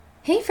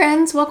Hey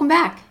friends, welcome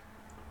back.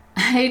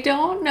 I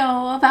don't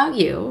know about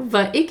you,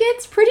 but it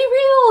gets pretty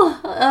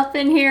real up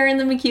in here in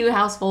the McHugh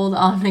household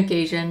on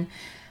occasion.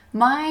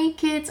 My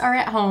kids are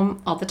at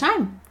home all the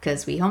time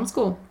because we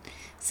homeschool.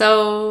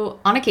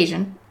 So on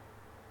occasion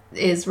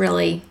is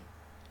really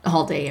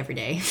all day, every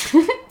day.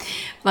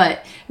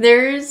 But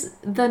there's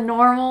the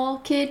normal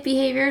kid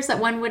behaviors that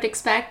one would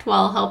expect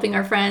while helping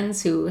our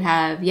friends who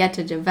have yet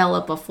to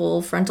develop a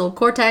full frontal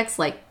cortex,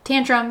 like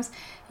tantrums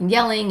and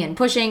yelling and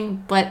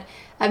pushing. But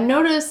I've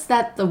noticed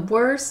that the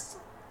worst,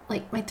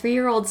 like my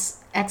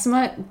 3-year-old's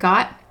eczema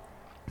got,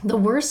 the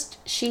worst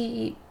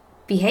she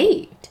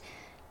behaved.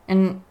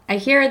 And I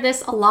hear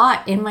this a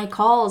lot in my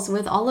calls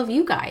with all of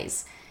you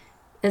guys.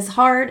 As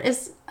hard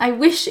as I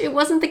wish it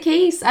wasn't the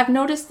case, I've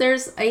noticed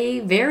there's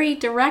a very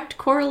direct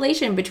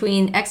correlation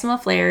between eczema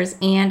flares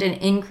and an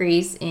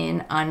increase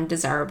in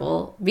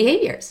undesirable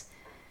behaviors.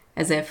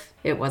 As if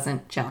it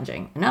wasn't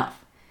challenging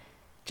enough,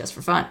 just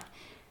for fun.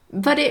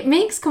 But it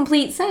makes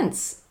complete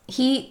sense.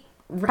 Heat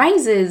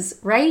rises,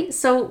 right?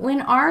 So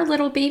when our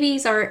little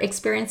babies are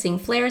experiencing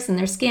flares in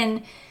their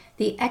skin,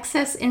 the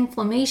excess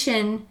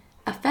inflammation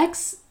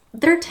affects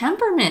their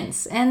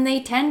temperaments, and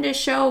they tend to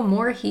show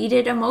more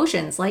heated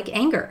emotions like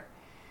anger.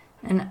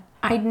 And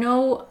I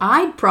know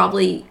I'd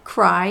probably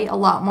cry a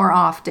lot more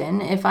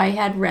often if I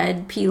had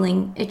red,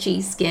 peeling,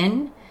 itchy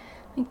skin.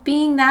 Like,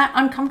 being that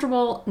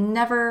uncomfortable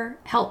never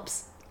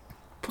helps.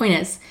 Point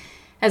is,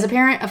 as a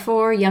parent of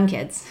 4 young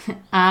kids,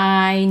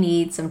 I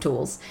need some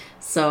tools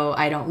so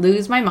I don't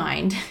lose my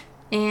mind.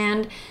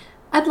 And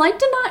I'd like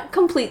to not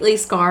completely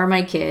scar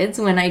my kids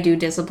when I do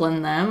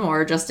discipline them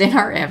or just in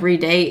our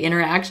everyday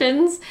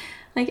interactions.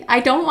 Like, I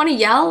don't want to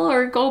yell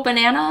or go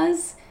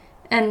bananas.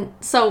 And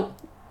so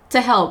to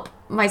help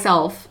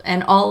myself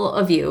and all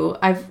of you,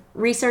 I've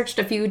researched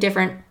a few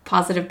different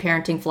positive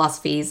parenting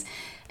philosophies,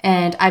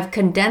 and I've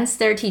condensed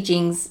their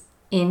teachings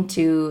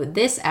into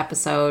this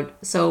episode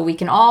so we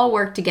can all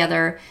work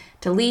together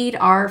to lead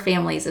our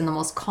families in the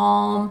most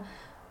calm,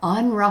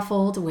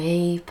 unruffled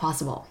way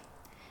possible.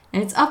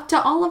 And it's up to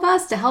all of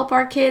us to help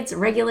our kids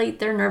regulate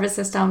their nervous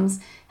systems,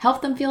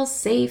 help them feel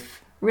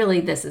safe. Really,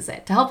 this is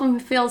it. To help them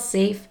feel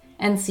safe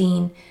and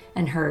seen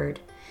and heard,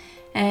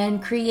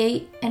 and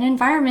create an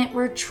environment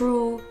where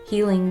true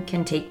healing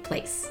can take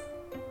place.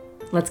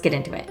 Let's get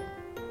into it.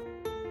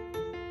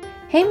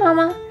 Hey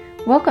Mama!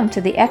 Welcome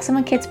to the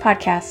Eczema Kids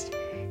podcast.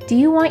 Do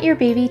you want your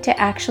baby to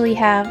actually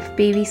have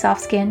baby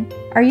soft skin?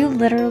 Are you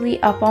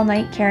literally up all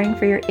night caring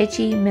for your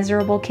itchy,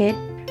 miserable kid?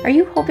 Are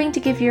you hoping to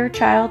give your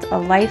child a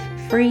life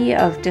free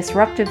of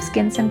disruptive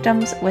skin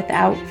symptoms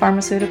without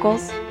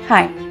pharmaceuticals?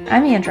 Hi,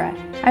 I'm Andra.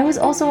 I was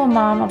also a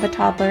mom of a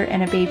toddler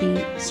and a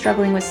baby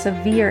struggling with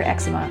severe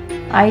eczema.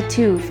 I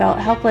too felt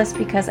helpless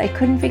because I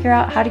couldn't figure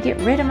out how to get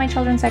rid of my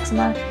children's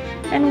eczema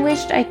and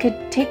wished I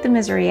could take the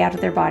misery out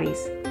of their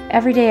bodies.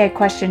 Every day I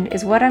questioned,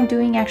 is what I'm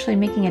doing actually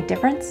making a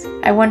difference?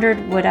 I wondered,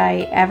 would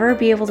I ever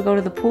be able to go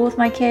to the pool with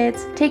my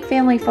kids, take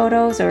family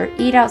photos, or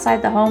eat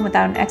outside the home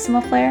without an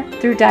eczema flare?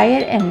 Through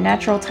diet and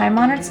natural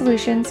time-honored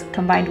solutions,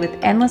 combined with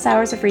endless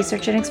hours of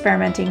research and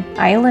experimenting,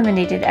 I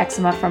eliminated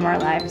eczema from our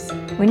lives.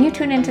 When you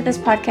tune into this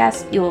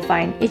podcast, you will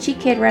find itchy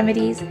kid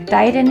remedies,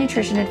 diet and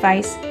nutrition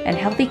advice, and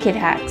healthy kid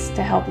hacks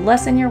to help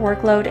lessen your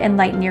workload and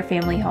lighten your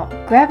family home.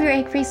 Grab your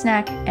egg-free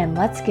snack, and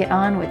let's get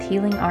on with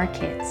healing our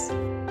kids.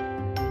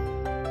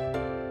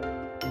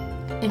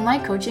 In my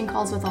coaching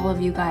calls with all of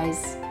you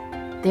guys,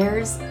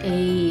 there's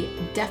a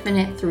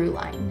definite through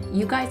line.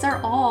 You guys are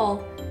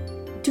all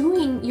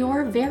doing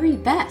your very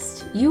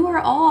best. You are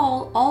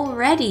all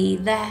already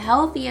the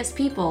healthiest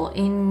people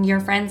in your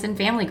friends and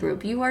family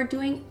group. You are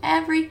doing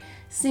every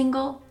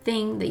single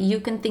thing that you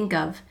can think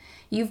of.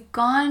 You've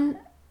gone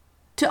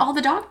to all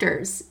the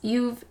doctors.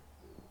 You've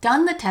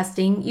done the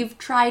testing. You've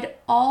tried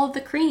all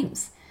the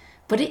creams,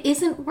 but it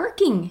isn't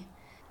working.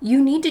 You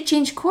need to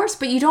change course,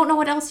 but you don't know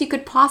what else you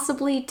could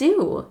possibly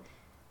do.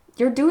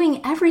 You're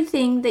doing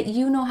everything that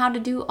you know how to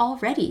do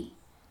already.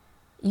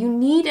 You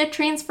need a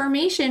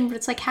transformation, but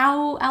it's like,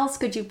 how else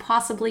could you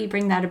possibly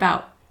bring that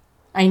about?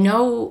 I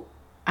know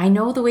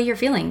the way you're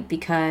feeling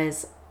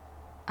because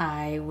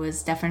I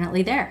was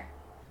definitely there.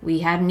 We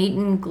hadn't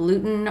eaten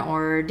gluten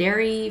or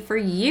dairy for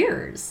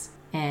years,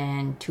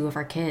 and 2 of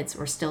our kids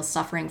were still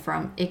suffering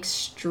from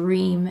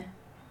extreme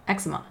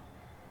eczema.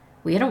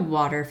 We had a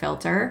water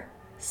filter.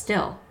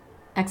 Still,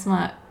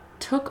 eczema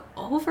took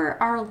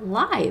over our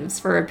lives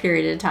for a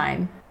period of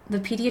time. The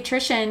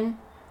pediatrician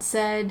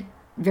said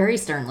very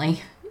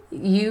sternly,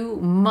 you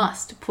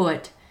must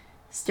put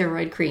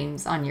steroid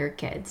creams on your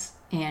kids,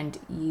 and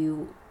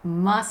you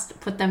must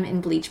put them in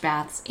bleach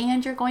baths,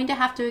 and you're going to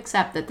have to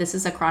accept that this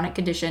is a chronic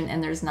condition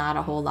and there's not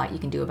a whole lot you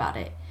can do about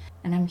it.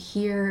 And I'm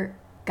here,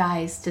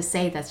 guys, to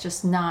say that's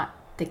just not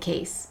the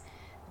case.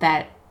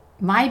 That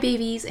my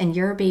babies and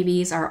your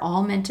babies are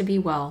all meant to be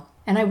well.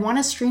 And I want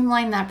to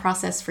streamline that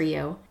process for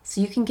you so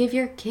you can give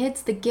your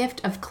kids the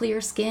gift of clear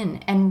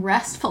skin and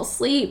restful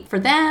sleep for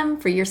them,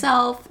 for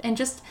yourself, and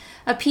just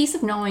a peace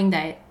of knowing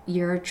that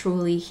you're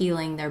truly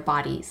healing their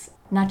bodies,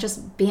 not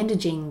just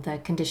bandaging the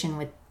condition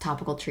with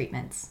topical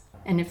treatments.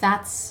 And if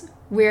that's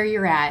where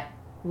you're at,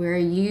 where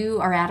you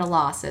are at a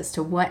loss as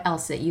to what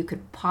else that you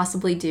could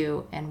possibly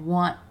do and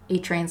want a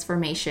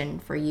transformation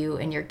for you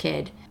and your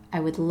kid, I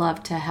would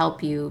love to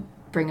help you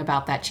bring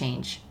about that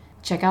change.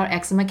 Check out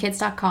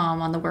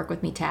eczemakids.com on the Work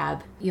With Me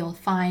tab. You'll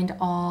find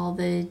all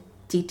the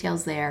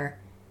details there.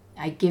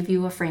 I give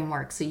you a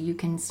framework so you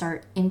can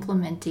start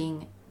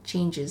implementing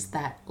changes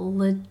that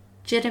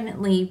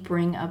legitimately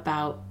bring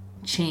about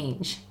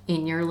change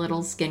in your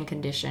little skin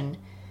condition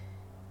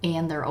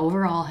and their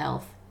overall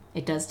health.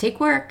 It does take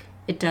work.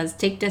 It does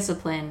take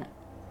discipline.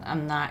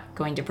 I'm not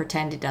going to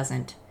pretend it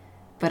doesn't.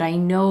 But I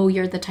know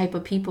you're the type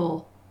of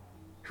people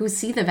who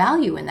see the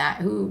value in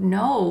that, who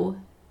know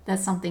that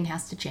something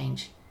has to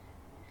change.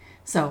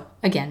 So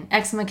again,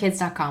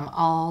 eczemakids.com.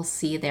 I'll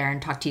see you there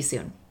and talk to you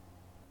soon.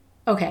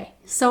 Okay,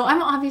 so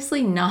I'm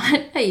obviously not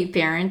a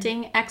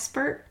parenting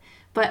expert,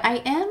 but I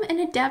am an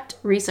adept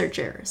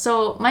researcher.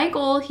 So my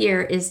goal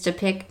here is to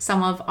pick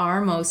some of our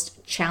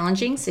most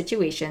challenging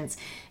situations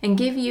and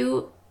give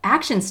you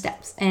action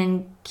steps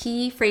and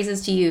key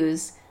phrases to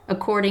use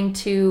according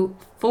to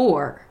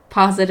 4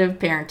 positive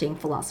parenting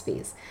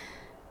philosophies.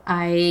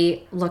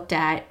 I looked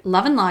at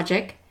Love and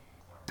Logic.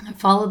 I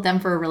followed them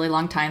for a really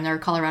long time. They're a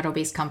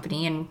Colorado-based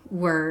company, and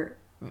we're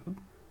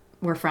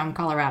from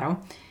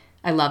Colorado.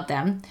 I love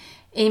them.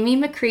 Amy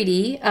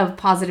McCready of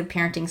Positive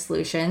Parenting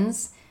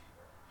Solutions.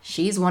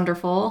 She's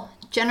wonderful.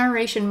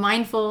 Generation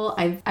Mindful.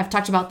 I've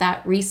talked about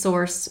that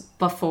resource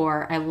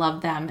before. I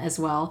love them as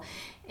well.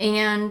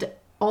 And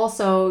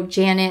also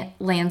Janet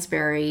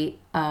Lansbury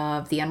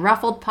of the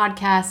Unruffled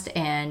podcast,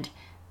 and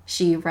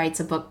she writes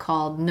a book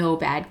called No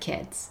Bad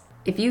Kids.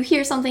 If you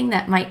hear something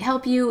that might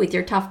help you with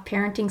your tough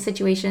parenting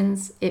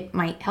situations, it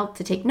might help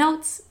to take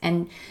notes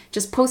and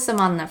just post them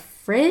on the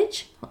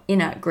fridge in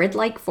a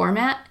grid-like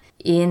format.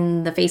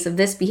 In the face of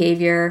this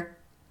behavior,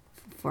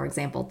 for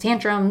example,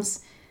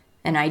 tantrums,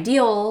 an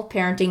ideal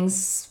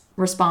parenting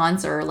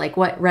response, or like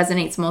what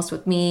resonates most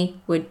with me,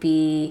 would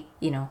be,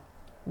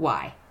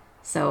 why.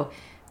 So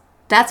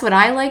that's what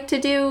I like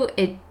to do.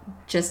 It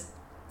just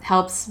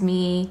helps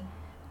me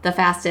the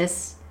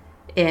fastest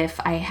if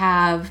I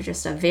have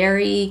just a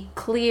very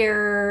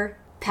clear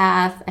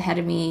path ahead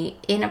of me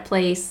in a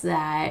place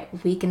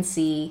that we can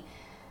see.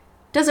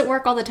 Does it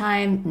work all the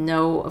time?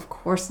 No, of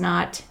course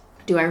not.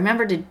 Do I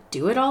remember to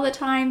do it all the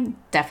time?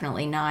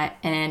 Definitely not.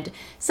 And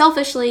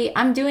selfishly,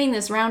 I'm doing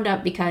this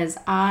roundup because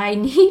I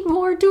need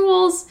more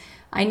tools.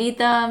 I need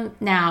them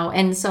now.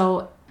 And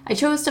so I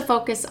chose to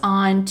focus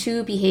on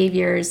 2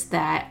 behaviors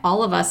that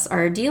all of us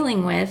are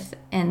dealing with,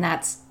 and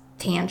that's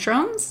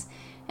tantrums,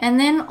 and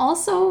then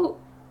also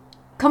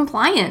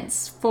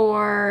compliance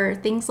for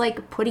things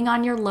like putting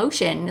on your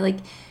lotion. Like,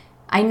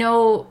 I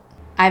know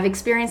I've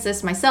experienced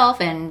this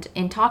myself, and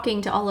in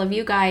talking to all of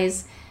you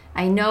guys,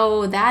 I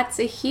know that's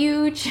a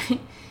huge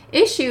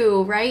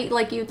issue, right?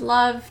 Like, you'd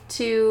love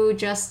to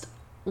just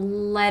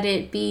let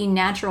it be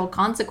natural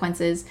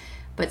consequences,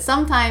 but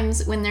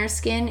sometimes when their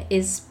skin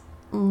is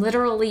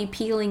literally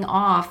peeling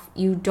off,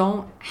 you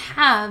don't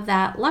have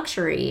that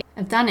luxury.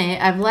 I've done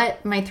it. I've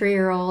let my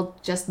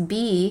 3-year-old just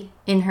be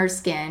in her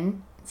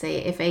skin. Say,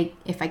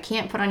 if I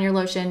can't put on your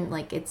lotion,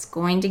 like, it's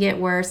going to get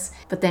worse.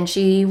 But then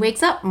she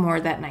wakes up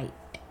more that night.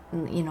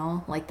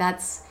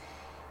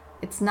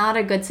 It's not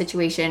a good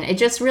situation. It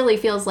just really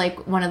feels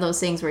like one of those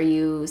things where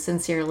you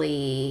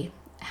sincerely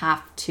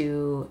have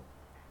to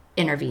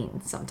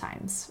intervene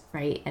sometimes,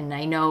 right? And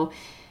I know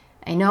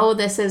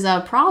this is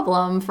a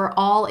problem for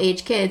all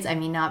age kids. I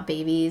mean, not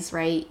babies,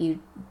 right? You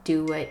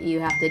do what you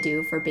have to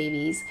do for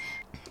babies.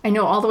 I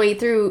know all the way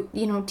through,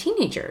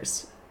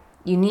 teenagers.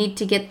 You need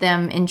to get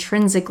them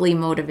intrinsically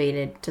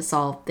motivated to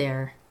solve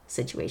their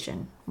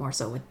situation, more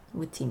so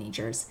with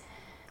teenagers.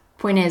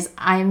 Point is,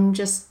 I'm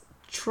just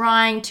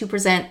trying to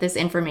present this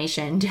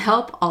information to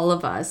help all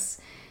of us.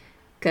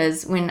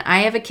 Because when I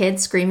have a kid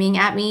screaming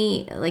at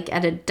me, like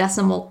at a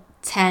decimal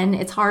 10,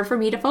 it's hard for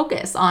me to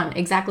focus on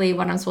exactly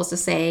what I'm supposed to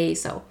say.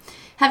 So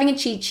having a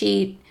cheat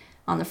sheet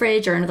on the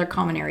fridge or another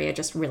common area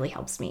just really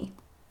helps me.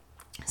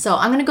 So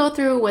I'm going to go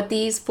through what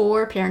these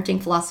 4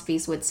 parenting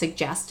philosophies would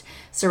suggest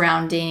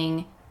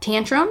surrounding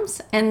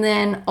tantrums, and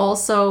then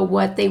also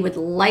what they would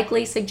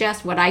likely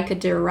suggest, what I could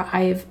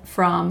derive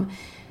from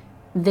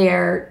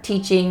their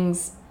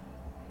teachings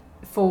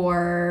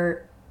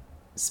for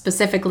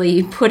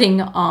specifically putting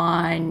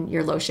on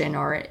your lotion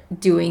or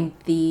doing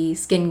the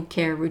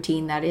skincare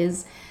routine that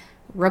is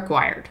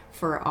required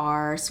for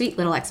our sweet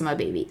little eczema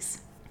babies.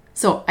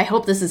 So I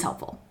hope this is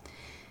helpful.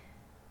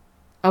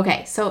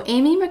 Okay, so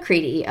Amy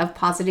McCready of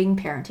Positive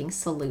Parenting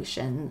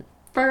Solution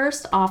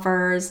first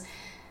offers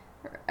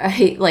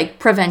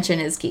prevention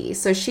is key.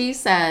 So she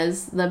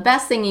says the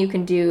best thing you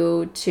can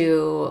do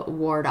to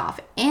ward off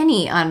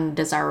any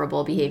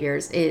undesirable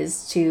behaviors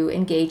is to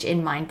engage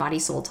in mind, body,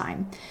 soul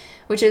time,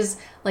 which is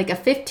like a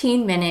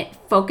 15-minute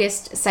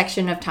focused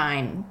section of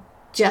time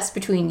just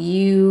between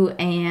you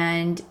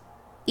and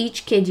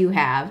each kid you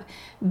have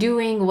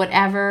doing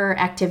whatever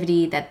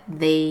activity that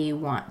they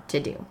want to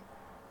do,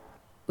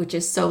 which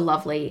is so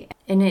lovely.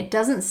 And it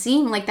doesn't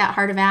seem like that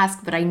hard of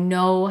ask, but I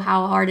know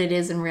how hard it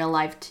is in real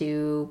life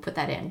to put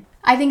that in.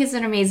 I think it's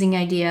an amazing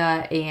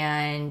idea,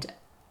 and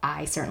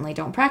I certainly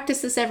don't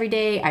practice this every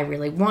day. I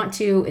really want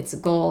to. It's a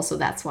goal, so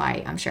that's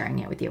why I'm sharing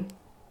it with you.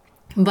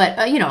 But,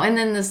 and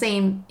then in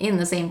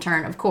the same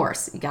turn, of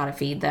course, you got to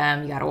feed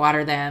them, you got to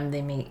water them.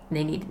 They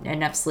need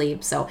enough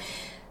sleep. So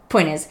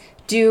point is,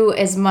 do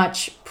as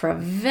much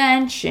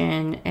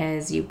prevention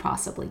as you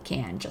possibly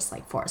can, just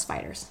like forest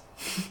fires.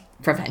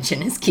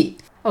 Prevention is key.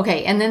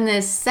 Okay, and then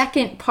the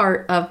second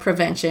part of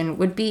prevention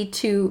would be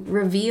to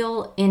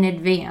reveal in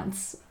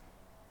advance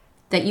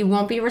that you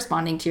won't be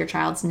responding to your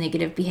child's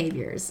negative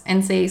behaviors,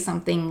 and say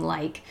something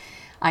like,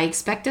 I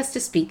expect us to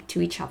speak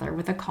to each other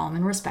with a calm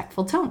and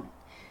respectful tone.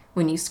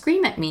 When you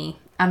scream at me,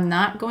 I'm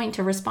not going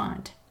to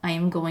respond. I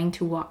am going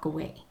to walk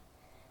away.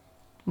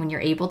 When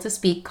you're able to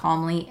speak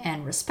calmly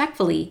and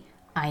respectfully,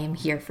 I am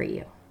here for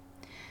you.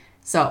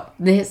 So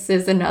this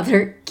is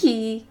another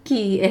key.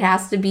 It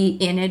has to be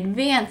in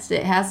advance.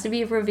 It has to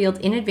be revealed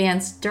in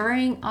advance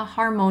during a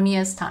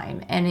harmonious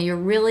time. And you're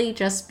really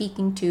just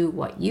speaking to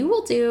what you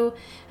will do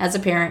as a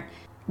parent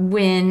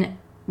when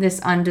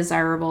this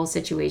undesirable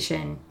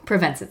situation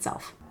presents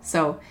itself.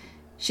 So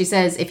she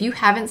says, if you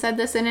haven't said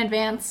this in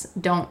advance,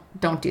 don't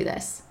do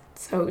this.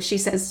 So she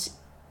says,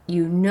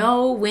 you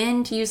know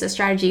when to use a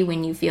strategy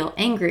when you feel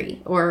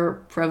angry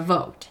or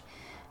provoked.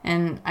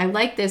 And I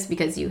like this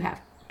because you have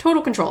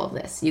total control of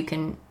this. You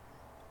can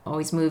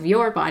always move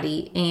your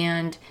body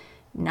and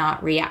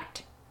not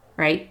react,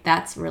 right?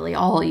 That's really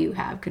all you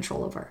have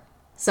control over.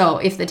 So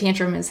if the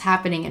tantrum is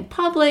happening in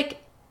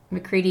public,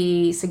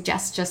 McCready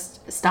suggests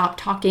just stop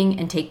talking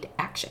and take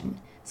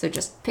action. So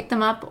just pick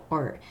them up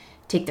or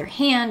take their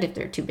hand if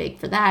they're too big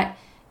for that,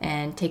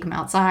 and take them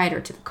outside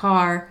or to the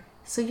car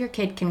so your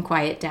kid can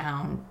quiet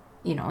down,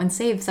 and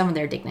save some of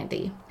their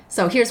dignity.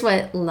 So here's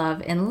what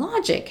Love and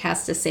Logic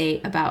has to say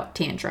about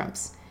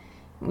tantrums,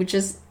 which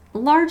is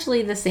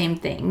largely the same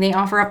thing. They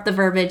offer up the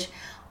verbiage,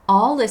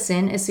 I'll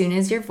listen as soon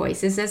as your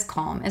voice is as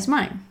calm as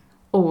mine.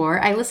 Or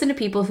I listen to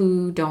people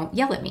who don't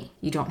yell at me.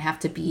 You don't have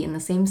to be in the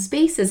same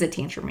space as a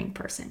tantruming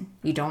person.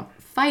 You don't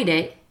fight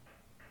it.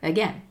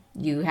 Again,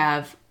 you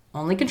have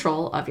only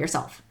control of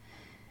yourself.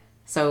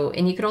 So,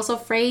 and you could also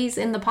phrase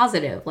in the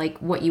positive, like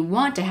what you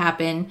want to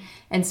happen,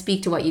 and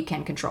speak to what you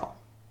can control.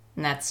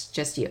 And that's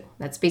just you.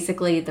 That's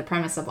basically the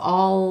premise of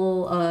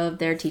all of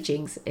their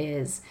teachings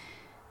is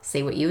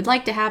say what you would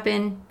like to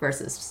happen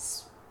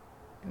versus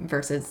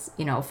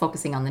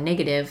focusing on the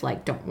negative,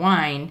 like don't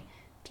whine.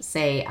 To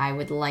say, I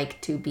would like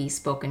to be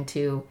spoken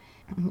to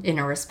in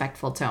a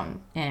respectful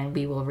tone, and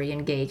we will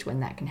re-engage when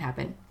that can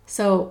happen.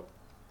 So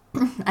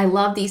I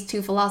love these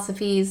two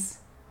philosophies.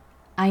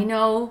 I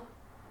know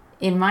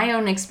in my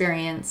own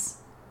experience,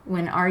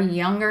 when our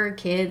younger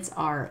kids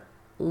are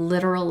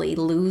literally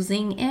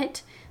losing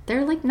it,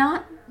 they're like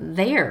not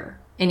there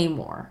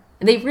anymore.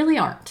 They really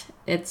aren't.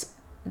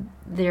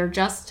 They're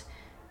just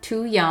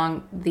too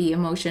young. The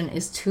emotion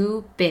is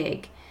too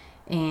big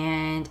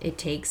and it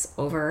takes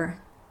over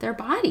their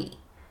body.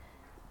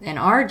 And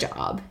our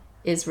job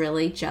is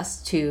really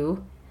just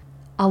to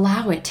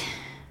allow it,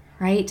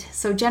 right?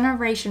 So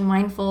Generation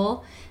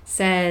Mindful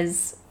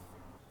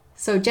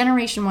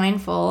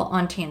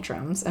on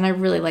tantrums, and I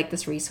really like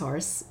this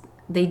resource.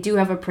 They do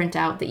have a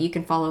printout that you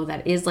can follow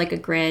that is like a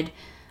grid.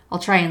 I'll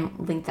try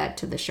and link that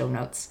to the show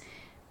notes.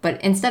 But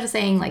instead of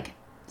saying like,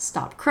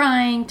 stop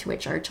crying, to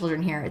which our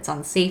children hear it's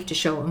unsafe to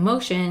show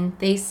emotion,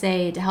 they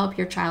say to help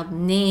your child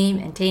name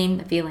and tame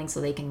the feeling so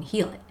they can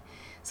heal it.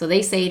 So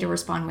they say to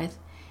respond with,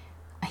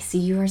 I see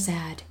you are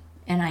sad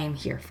and I am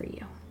here for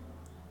you.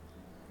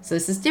 So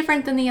this is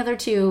different than the other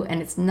two,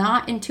 and it's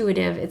not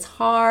intuitive. It's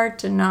hard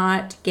to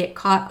not get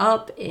caught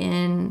up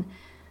in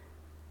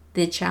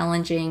the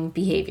challenging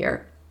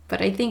behavior,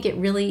 but I think it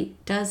really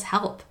does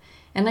help.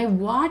 And I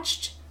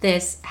watched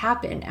this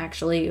happen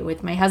actually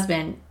with my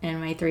husband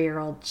and my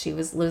 3-year-old. She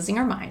was losing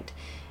her mind.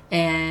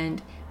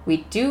 And we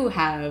do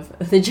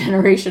have the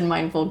Generation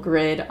Mindful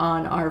grid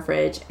on our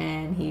fridge.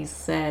 And he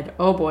said,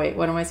 oh boy,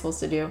 what am I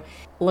supposed to do?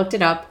 Looked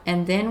it up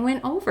and then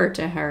went over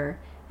to her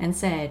and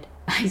said,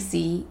 I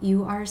see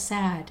you are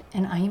sad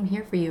and I am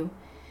here for you.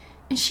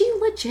 And she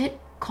legit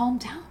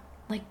calmed down,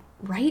 like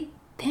right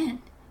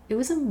then. It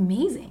was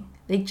amazing.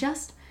 They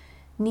just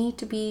need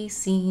to be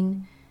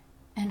seen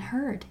and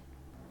heard,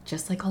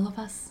 just like all of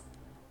us.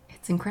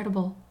 It's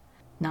incredible.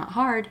 Not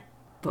hard,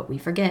 but we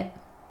forget.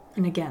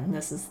 And again,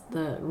 this is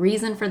the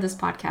reason for this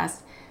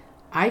podcast.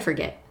 I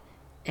forget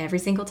every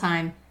single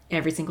time,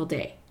 every single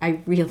day.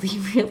 I really,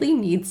 really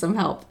need some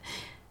help.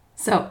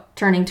 So,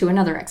 turning to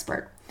another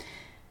expert.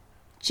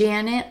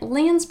 Janet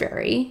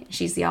Lansbury,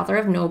 she's the author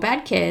of No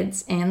Bad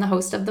Kids and the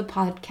host of the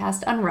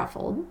podcast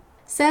Unruffled,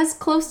 says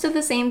close to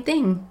the same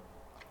thing.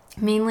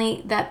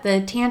 Mainly that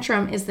the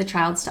tantrum is the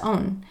child's to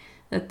own.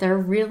 That there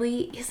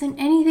really isn't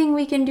anything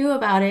we can do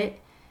about it,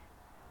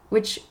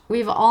 which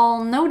we've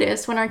all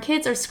noticed when our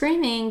kids are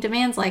screaming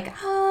demands like,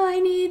 I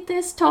need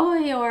this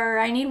toy, or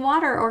I need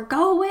water, or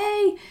go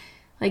away.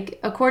 Like,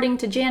 according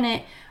to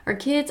Janet, our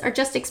kids are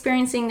just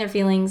experiencing their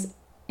feelings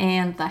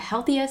And the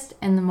healthiest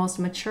and the most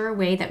mature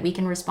way that we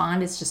can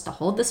respond is just to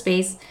hold the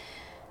space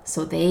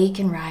so they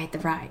can ride the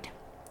ride.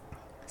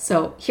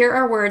 So here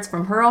are words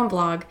from her own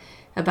blog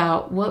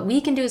about what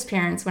we can do as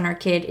parents when our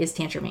kid is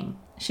tantruming.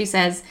 She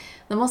says,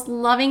 the most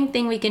loving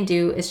thing we can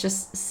do is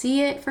just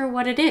see it for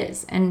what it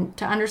is, and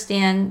to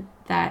understand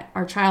that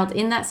our child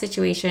in that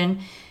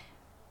situation,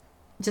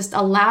 just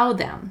allow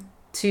them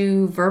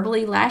to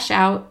verbally lash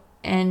out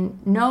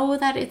and know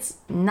that it's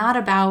not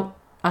about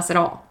us at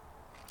all.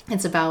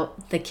 It's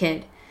about the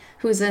kid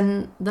who's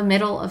in the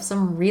middle of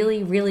some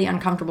really, really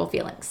uncomfortable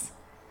feelings.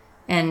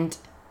 And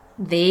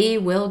they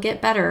will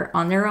get better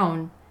on their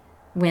own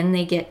when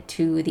they get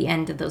to the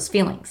end of those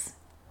feelings.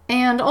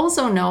 And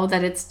also know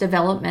that it's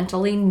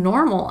developmentally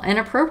normal and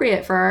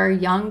appropriate for our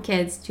young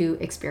kids to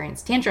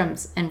experience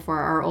tantrums and for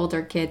our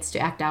older kids to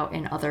act out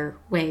in other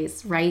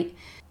ways, right?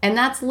 And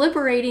that's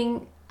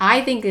liberating.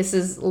 I think this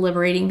is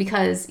liberating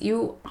because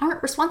you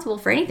aren't responsible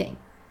for anything.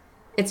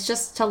 It's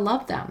just to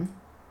love them.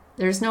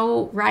 There's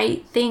no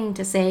right thing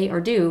to say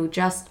or do,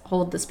 just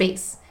hold the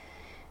space.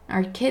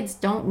 Our kids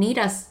don't need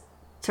us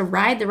to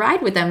ride the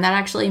ride with them. That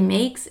actually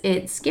makes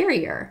it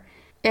scarier.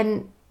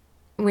 And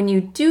when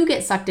you do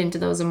get sucked into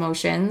those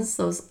emotions,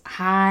 those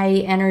high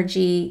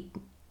energy,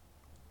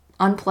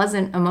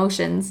 unpleasant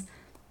emotions,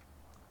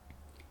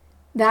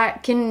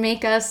 that can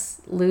make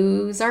us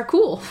lose our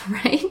cool,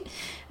 right?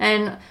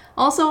 And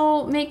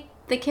also make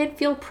the kid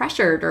feel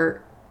pressured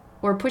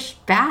or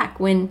pushed back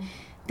when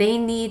they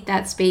need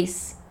that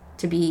space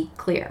to be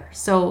clear.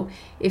 So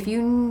if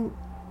you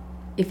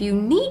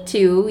need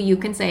to, you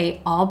can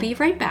say, I'll be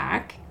right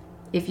back.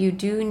 If you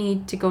do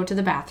need to go to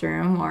the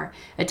bathroom or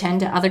attend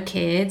to other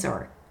kids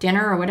or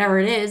dinner or whatever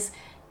it is.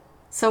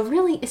 So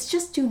really, it's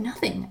just do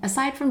nothing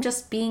aside from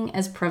just being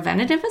as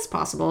preventative as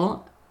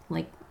possible,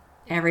 like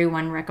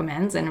everyone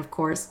recommends and of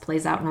course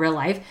plays out in real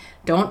life.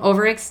 Don't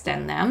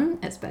overextend them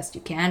as best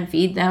you can.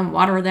 Feed them,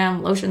 water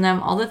them, lotion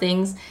them, all the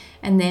things,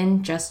 and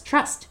then just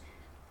trust.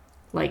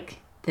 Like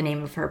the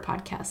name of her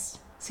podcast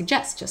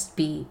suggests, just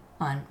be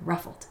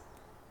unruffled.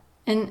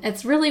 And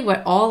it's really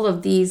what all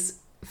of these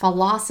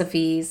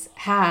philosophies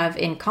have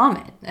in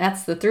common.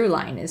 That's the through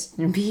line, is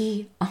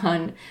be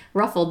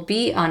unruffled,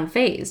 be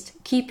unfazed,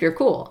 keep your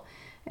cool.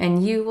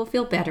 And you will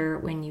feel better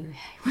when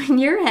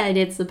your head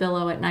hits the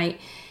pillow at night,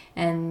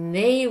 and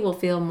they will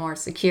feel more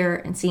secure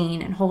and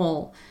seen and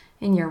whole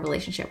in your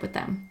relationship with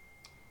them.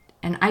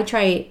 And I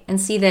try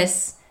and see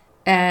this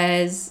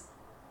as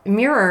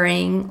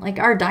mirroring like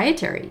our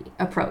dietary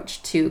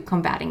approach to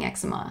combating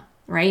eczema,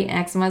 right?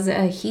 Eczema is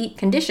a heat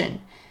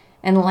condition.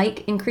 And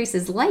like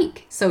increases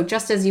like. So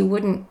just as you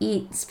wouldn't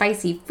eat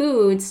spicy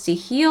foods to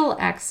heal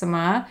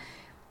eczema,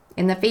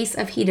 in the face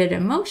of heated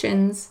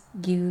emotions,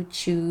 you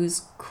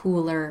choose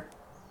cooler,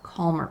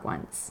 calmer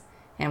ones.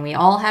 And we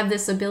all have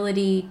this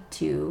ability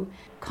to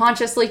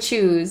consciously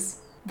choose.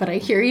 But I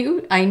hear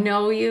you, I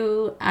know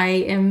you, I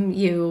am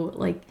you.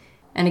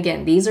 And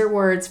again, these are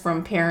words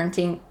from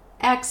parenting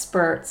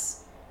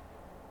experts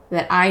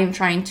that I am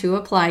trying to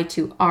apply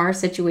to our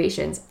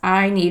situations.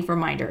 I need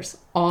reminders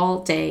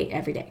all day,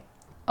 every day.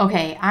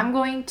 Okay, I'm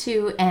going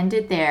to end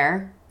it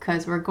there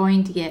because we're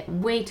going to get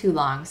way too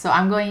long. So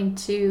I'm going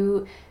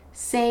to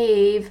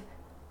save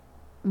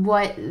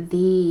what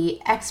the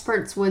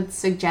experts would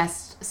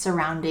suggest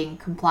surrounding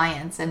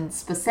compliance, and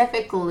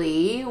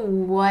specifically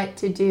what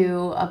to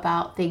do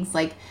about things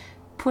like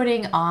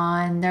putting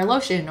on their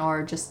lotion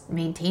or just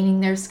maintaining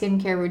their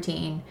skincare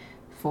routine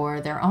for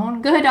their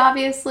own good,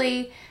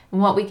 obviously, and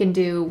what we can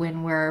do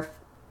when we're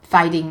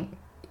fighting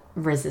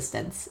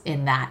resistance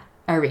in that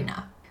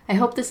arena. I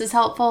hope this is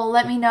helpful.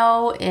 Let me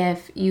know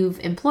if you've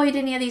employed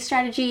any of these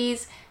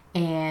strategies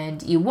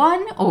and you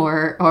won,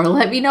 or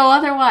let me know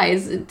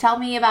otherwise. Tell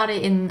me about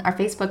it in our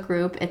Facebook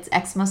group. It's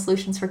Eczema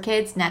Solutions for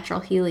Kids, Natural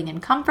Healing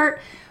and Comfort.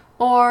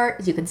 Or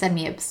you can send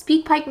me a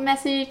SpeakPipe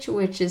message,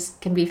 which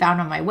can be found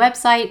on my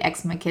website,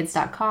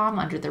 eczemakids.com,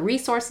 under the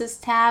resources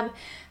tab.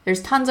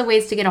 There's tons of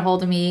ways to get a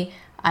hold of me.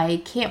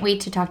 I can't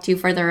wait to talk to you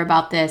further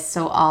about this,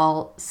 so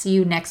I'll see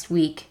you next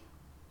week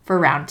for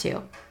round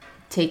 2.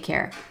 Take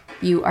care.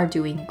 You are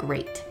doing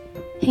great.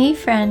 Hey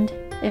friend,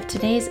 if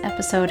today's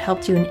episode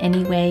helped you in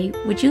any way,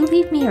 would you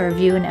leave me a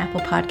review in Apple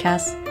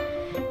Podcasts?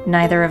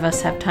 Neither of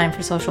us have time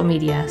for social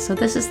media, so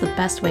this is the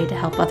best way to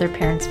help other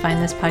parents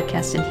find this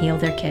podcast and heal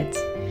their kids.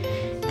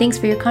 Thanks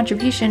for your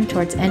contribution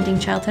towards ending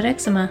childhood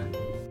eczema.